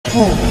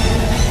4, 9,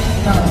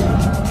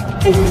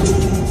 8,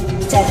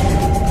 7,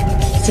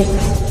 6,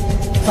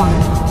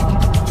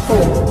 5, 4,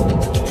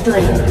 3,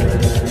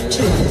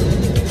 2,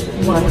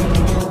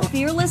 1.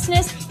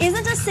 Fearlessness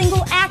isn't a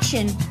single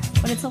action,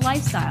 but it's a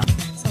lifestyle.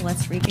 So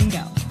let's freaking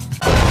go.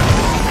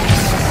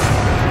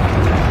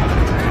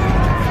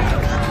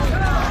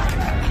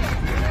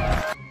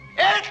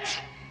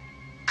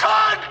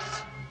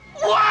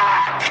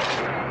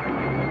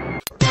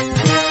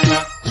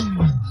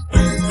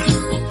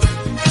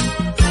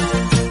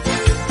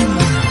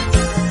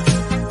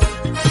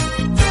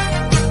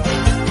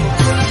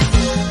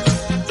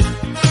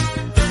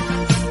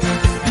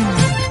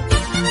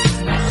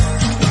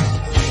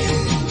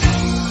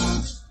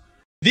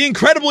 The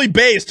incredibly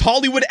based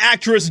Hollywood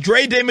actress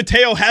Dre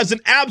DeMatteo has an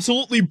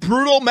absolutely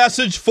brutal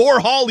message for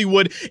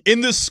Hollywood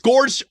in this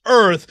scorched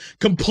earth,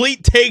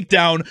 complete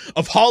takedown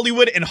of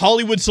Hollywood and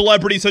Hollywood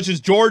celebrities such as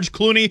George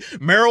Clooney,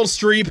 Meryl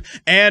Streep,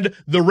 and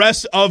the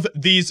rest of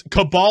these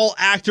cabal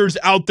actors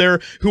out there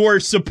who are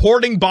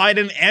supporting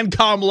Biden and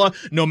Kamala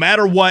no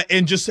matter what,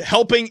 and just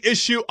helping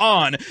issue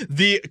on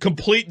the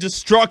complete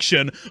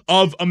destruction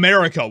of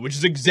America, which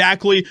is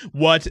exactly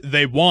what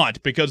they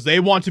want, because they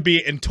want to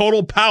be in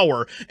total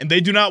power and they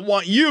do not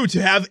want you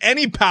to have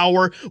any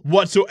power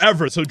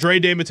whatsoever. So Dre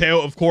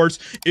DeMatteo, of course,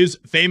 is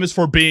famous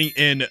for being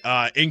in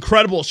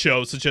incredible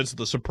shows such as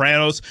The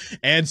Sopranos,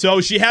 and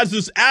so she has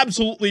this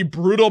absolutely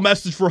brutal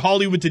message for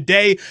Hollywood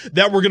today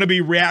that we're going to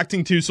be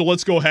reacting to. So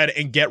let's go ahead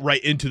and get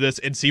right into this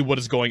and see what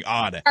is going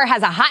on.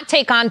 Has a hot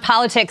take on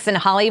politics in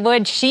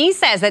Hollywood. She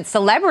says that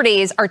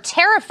celebrities are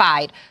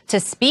terrified to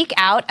speak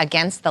out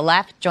against the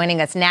left.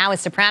 Joining us now is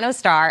Soprano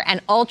star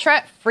and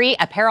ultra free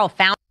apparel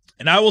founder.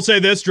 And I will say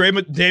this, Dre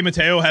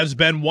DeMatteo has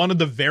been one of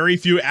the very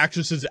few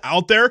actresses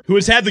out there who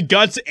has had the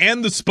guts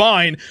and the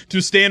spine to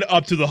stand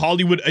up to the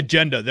Hollywood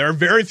agenda. There are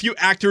very few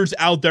actors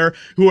out there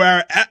who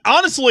are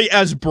honestly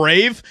as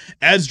brave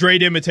as Dre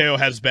DeMatteo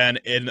has been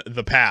in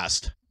the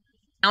past.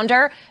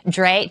 Founder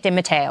Dre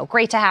DeMatteo,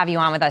 great to have you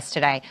on with us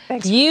today.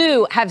 Thanks.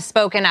 You have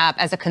spoken up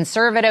as a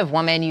conservative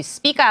woman. You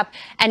speak up,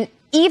 and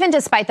even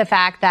despite the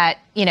fact that,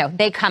 you know,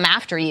 they come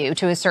after you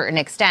to a certain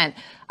extent,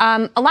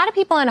 a lot of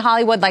people in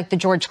Hollywood, like the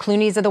George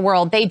Clooney's of the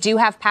world, they do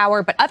have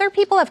power, but other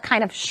people have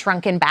kind of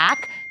shrunken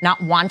back, not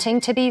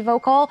wanting to be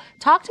vocal.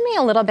 Talk to me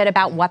a little bit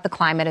about what the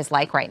climate is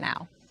like right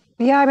now.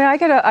 Yeah,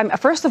 I mean,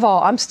 first of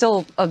all, I'm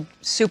still a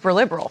super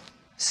liberal.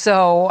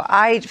 So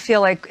I feel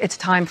like it's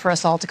time for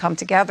us all to come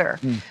together.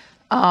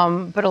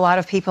 But a lot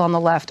of people on the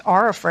left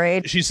are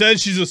afraid. She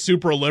says she's a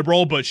super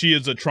liberal, but she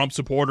is a Trump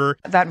supporter.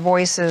 That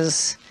voice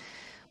is...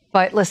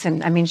 But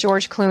listen, I mean,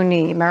 George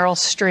Clooney, Meryl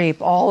Streep,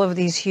 all of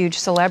these huge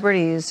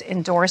celebrities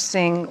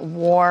endorsing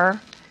war,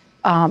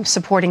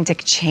 supporting Dick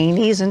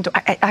Cheney's. And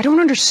I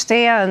don't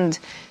understand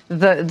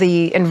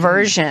the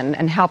inversion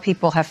and how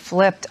people have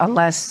flipped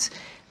unless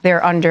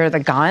they're under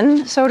the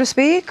gun, so to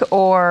speak,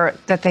 or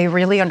that they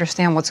really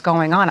understand what's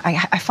going on.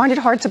 I find it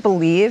hard to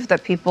believe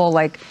that people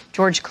like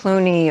George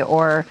Clooney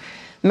or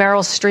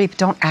Meryl Streep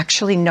don't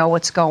actually know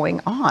what's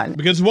going on.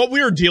 Because what we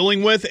are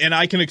dealing with, and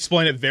I can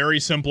explain it very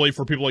simply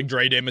for people like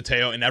Dre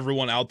DeMatteo and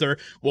everyone out there,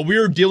 what we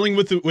are dealing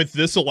with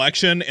this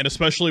election, and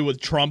especially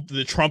with Trump,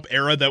 the Trump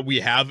era that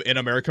we have in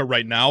America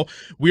right now,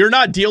 we are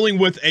not dealing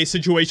with a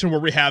situation where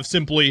we have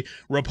simply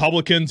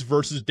Republicans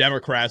versus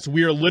Democrats.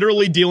 We are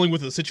literally dealing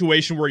with a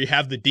situation where you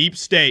have the deep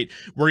state,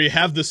 where you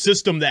have the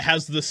system that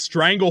has the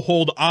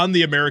stranglehold on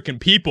the American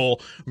people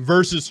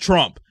versus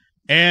Trump.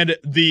 And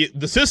the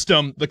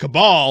system, the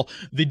cabal,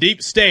 the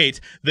deep state,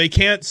 they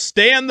can't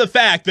stand the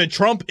fact that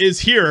Trump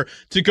is here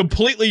to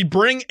completely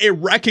bring a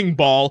wrecking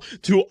ball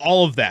to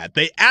all of that.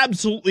 They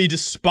absolutely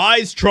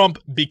despise Trump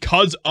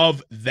because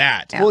of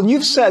that. Well,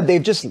 you've said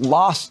they've just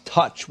lost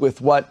touch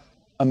with what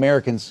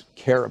Americans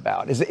care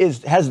about.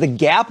 Has the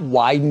gap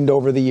widened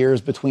over the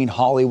years between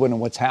Hollywood and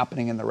what's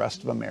happening in the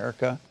rest of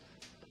America?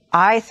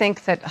 I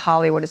think that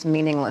Hollywood is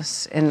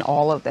meaningless in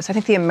all of this. I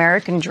think the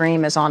American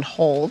dream is on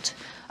hold.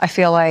 I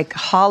feel like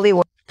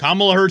Hollywood...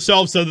 Kamala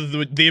herself said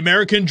that the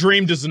American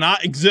dream does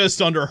not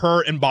exist under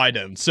her and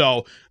Biden.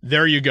 So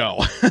there you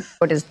go.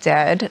 It is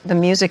dead. The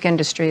music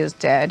industry is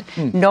dead.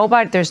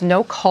 There's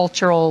no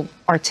cultural,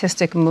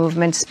 artistic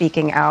movement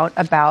speaking out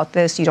about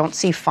this. You don't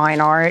see fine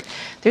art.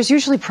 There's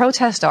usually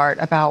protest art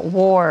about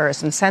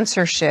wars and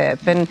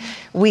censorship, and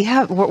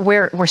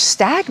we're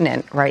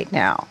stagnant right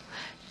now.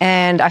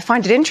 And I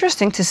find it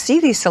interesting to see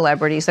these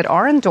celebrities that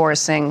are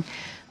endorsing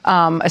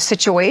a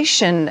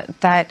situation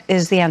that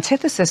is the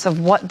antithesis of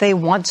what they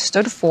once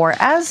stood for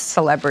as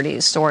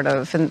celebrities, sort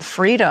of, and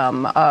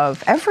freedom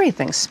of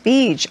everything,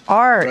 speech,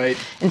 art,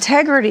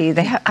 integrity.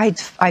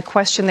 I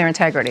question their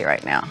integrity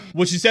right now.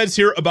 What she says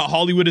here about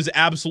Hollywood is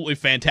absolutely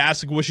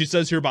fantastic. What she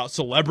says here about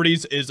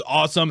celebrities is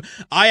awesome.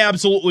 I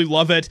absolutely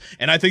love it.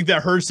 And I think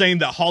that her saying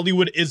that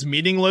Hollywood is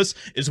meaningless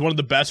is one of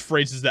the best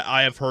phrases that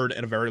I have heard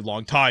in a very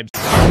long time.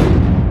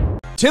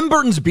 Tim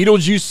Burton's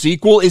Beetlejuice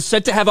sequel is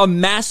set to have a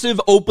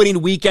massive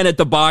opening weekend at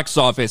the box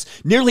office,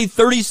 nearly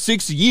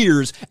 36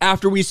 years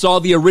after we saw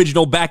the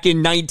original back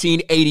in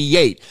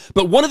 1988.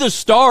 But one of the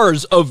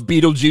stars of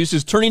Beetlejuice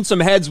is turning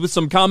some heads with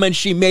some comments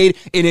she made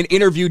in an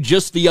interview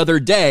just the other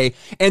day,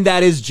 and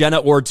that is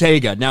Jenna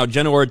Ortega. Now,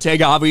 Jenna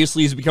Ortega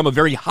obviously has become a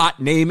very hot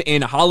name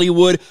in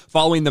Hollywood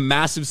following the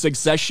massive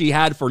success she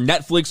had for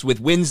Netflix with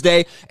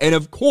Wednesday, and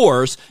of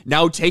course,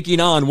 now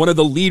taking on one of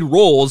the lead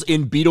roles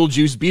in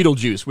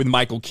Beetlejuice, with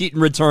Michael Keaton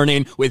returning,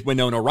 with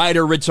Winona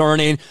Ryder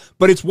returning.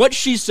 But it's what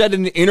she said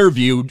in an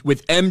interview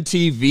with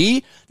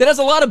MTV that has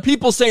a lot of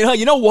people saying,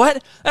 you know what?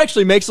 That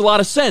actually makes a lot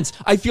of sense.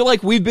 I feel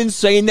like we've been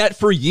saying that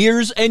for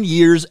years and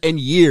years and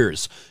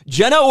years.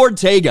 Jenna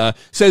Ortega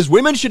says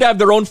women should have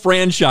their own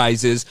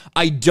franchises.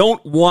 I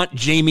don't want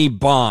Jamie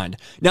Bond.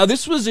 Now,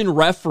 this was in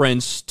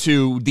reference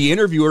to the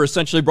interviewer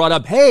essentially brought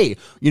up, hey,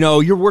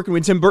 you're working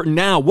with Tim Burton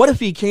now. What if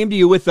he came to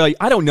you with a,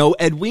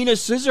 Edwina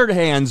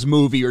Scissorhands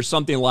movie or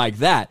something like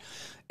that?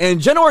 And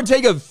Jenna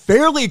Ortega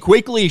fairly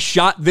quickly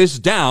shot this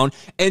down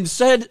and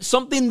said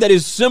something that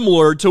is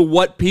similar to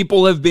what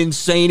people have been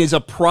saying is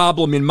a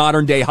problem in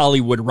modern day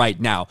Hollywood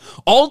right now.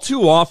 All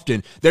too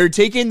often, they're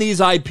taking these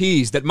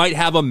IPs that might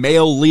have a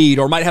male lead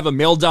or might have a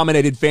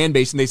male-dominated fan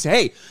base, and they say,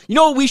 hey, you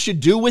know what we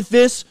should do with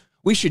this?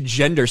 We should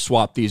gender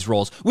swap these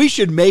roles. We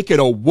should make it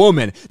a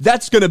woman.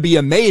 That's going to be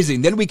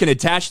amazing. Then we can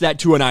attach that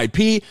to an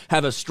IP,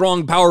 have a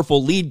strong,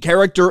 powerful lead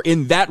character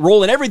in that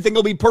role, and everything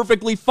will be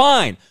perfectly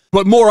fine.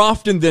 But more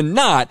often than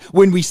not,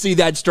 when we see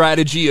that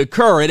strategy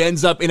occur, it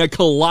ends up in a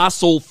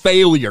colossal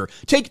failure.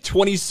 Take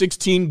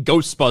 2016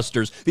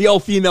 Ghostbusters, the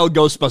all-female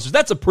Ghostbusters.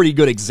 That's a pretty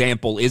good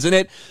example, isn't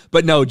it?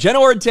 But no,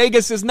 Jenna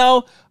Ortega says,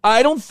 no,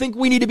 I don't think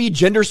we need to be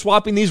gender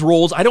swapping these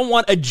roles. I don't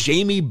want a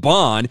Jamie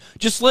Bond.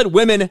 Just let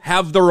women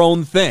have their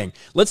own thing.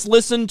 Let's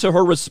listen to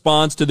her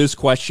response to this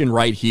question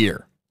right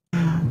here.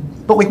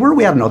 But where are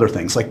we at in other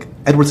things? Like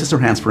Edward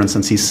Scissorhands, for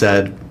instance, he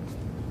said,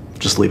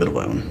 just leave it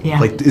alone. Yeah.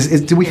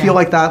 Do we feel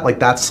like that? Like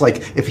that's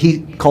like if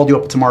he called you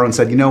up tomorrow and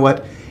said, you know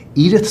what,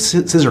 Edith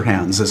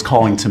Scissorhands is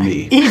calling to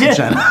me. Edith,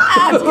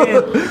 that's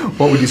good.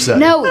 What would you say?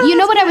 No, you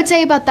know what I would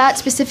say about that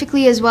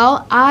specifically as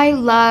well? I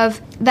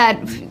love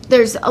that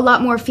there's a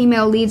lot more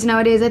female leads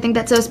nowadays. I think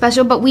that's so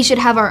special, but we should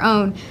have our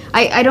own.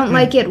 I don't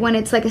like it when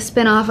it's like a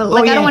spin-off.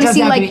 I don't want to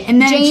see like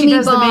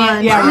Jamie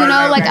Bond.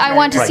 I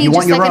want to see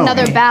just like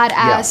another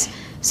badass. Yeah.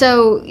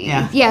 So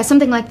yeah,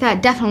 something like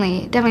that.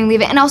 Definitely leave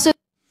it. And also,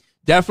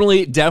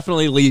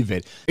 Definitely leave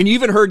it. And you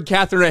even heard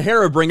Catherine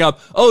O'Hara bring up,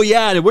 oh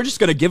yeah, we're just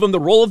going to give him the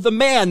role of the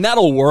man.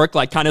 That'll work,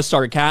 like kind of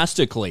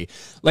sarcastically.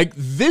 Like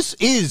this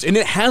is, and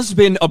it has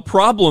been a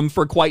problem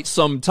for quite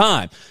some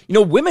time.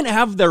 Women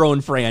have their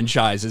own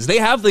franchises. They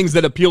have things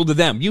that appeal to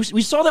them.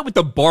 We saw that with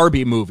the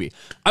Barbie movie.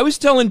 I was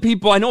telling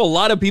people, I know a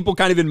lot of people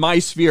kind of in my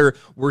sphere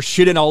were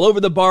shitting all over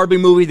the Barbie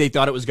movie. They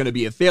thought it was going to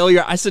be a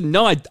failure. I said,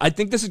 no, I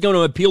think this is going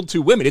to appeal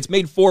to women. It's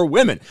made for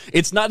women.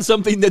 It's not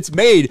something that's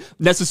made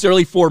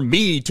necessarily for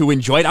me to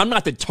enjoy it. I'm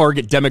not the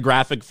target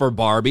demographic for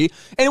Barbie.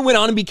 And it went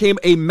on and became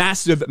a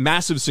massive,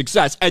 massive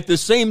success. At the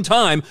same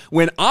time,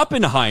 when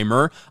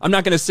Oppenheimer, I'm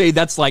not going to say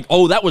that's like,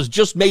 oh, that was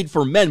just made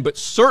for men, but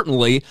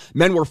certainly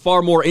men were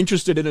far more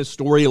interested in a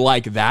story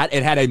like that.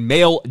 It had a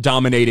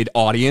male-dominated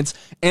audience.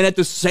 And at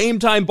the same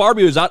time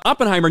Barbie was out,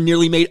 Oppenheimer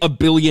nearly made $1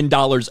 billion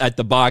at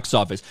the box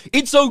office.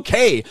 It's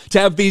okay to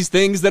have these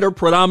things that are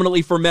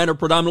predominantly for men or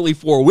predominantly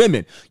for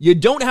women. You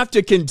don't have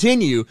to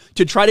continue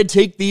to try to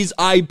take these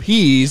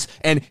IPs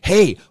and,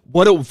 hey,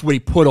 what if we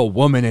put a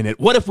woman in it?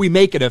 What if we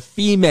make it a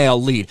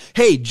female lead?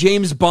 Hey,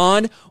 James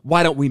Bond,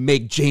 why don't we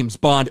make James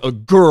Bond a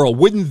girl?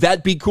 Wouldn't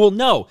that be cool?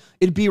 No,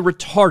 it'd be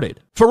retarded.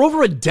 For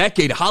over a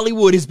decade,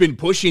 Hollywood has been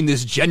pushing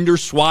this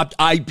gender-swapped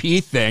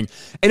IP thing,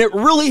 and it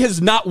really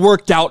has not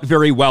worked out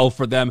very well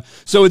for them.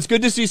 So it's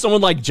good to see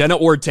someone like Jenna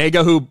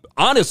Ortega, who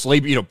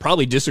honestly,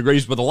 probably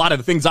disagrees with a lot of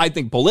the things I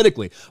think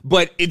politically,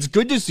 but it's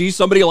good to see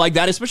somebody like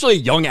that, especially a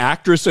young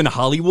actress in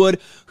Hollywood,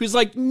 who's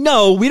like,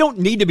 no, we don't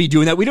need to be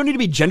doing that. We don't need to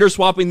be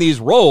gender-swapping these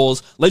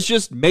roles. Let's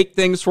just make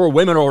things for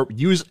women or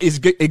use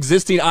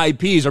existing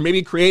IPs or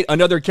maybe create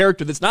another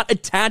character that's not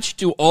attached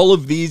to all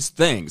of these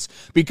things,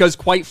 because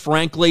quite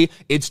frankly,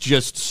 it's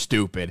just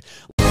stupid.